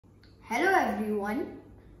Hello everyone,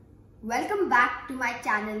 welcome back to my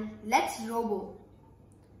channel Let's Robo.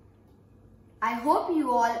 I hope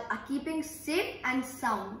you all are keeping safe and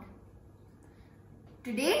sound.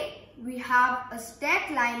 Today we have a stair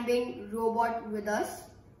climbing robot with us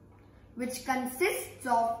which consists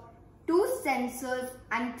of 2 sensors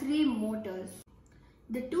and 3 motors.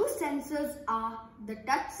 The 2 sensors are the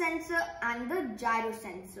touch sensor and the gyro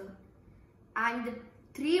sensor, and the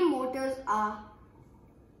 3 motors are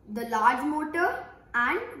the large motor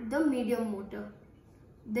and the medium motor.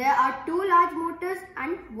 There are 2 large motors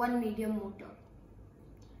and 1 medium motor.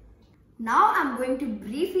 Now I am going to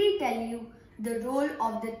briefly tell you the role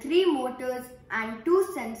of the 3 motors and 2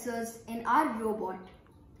 sensors in our robot.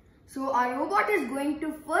 So our robot is going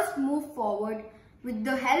to first move forward with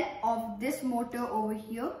the help of this motor over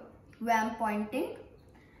here where I am pointing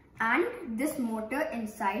and this motor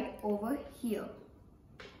inside over here.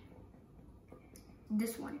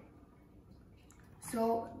 This one.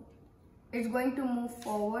 So it's going to move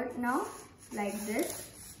forward now like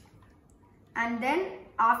this, and then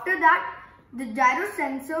after that the gyro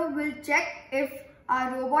sensor will check if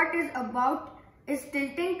our robot is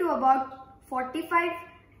tilting to about 45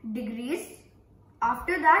 degrees.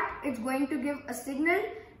 After that it's going to give a signal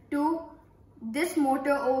to this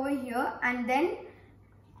motor over here, and then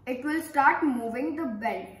it will start moving the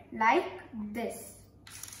belt like this.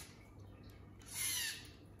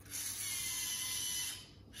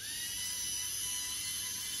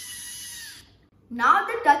 Now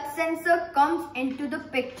the touch sensor comes into the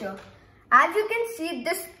picture. As you can see,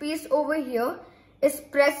 this piece over here is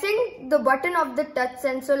pressing the button of the touch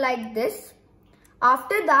sensor like this.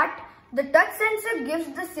 After that, the touch sensor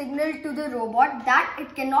gives the signal to the robot that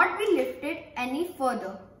it cannot be lifted any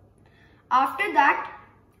further. After that,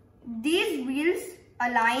 these wheels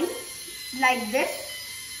align like this,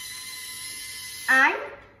 and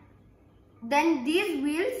then these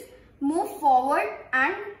wheels move forward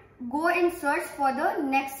and go in search for the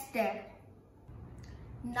next stair.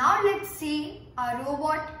 Now let's see our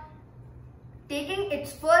robot taking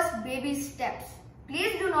its first baby steps.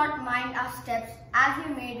 Please do not mind our steps as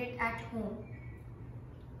we made it at home.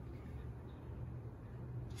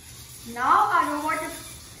 Now our robot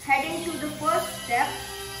is heading to the first step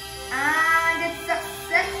and it's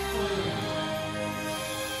successful.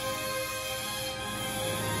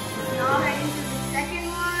 It's now heading to the second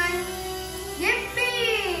one.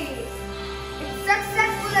 Yippee! It's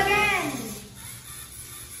successful again.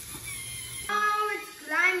 Now it's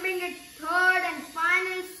climbing its third and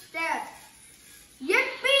final step.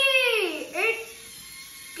 Yippee! It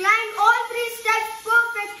climbed all 3 steps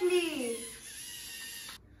perfectly.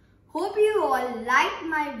 Hope you all liked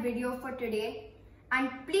my video for today, and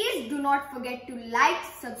please do not forget to like,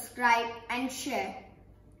 subscribe and share.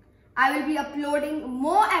 I will be uploading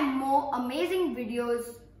more and more amazing videos.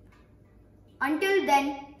 Until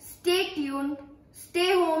then, stay tuned,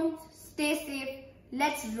 stay home, stay safe.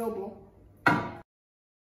 Let's Robo.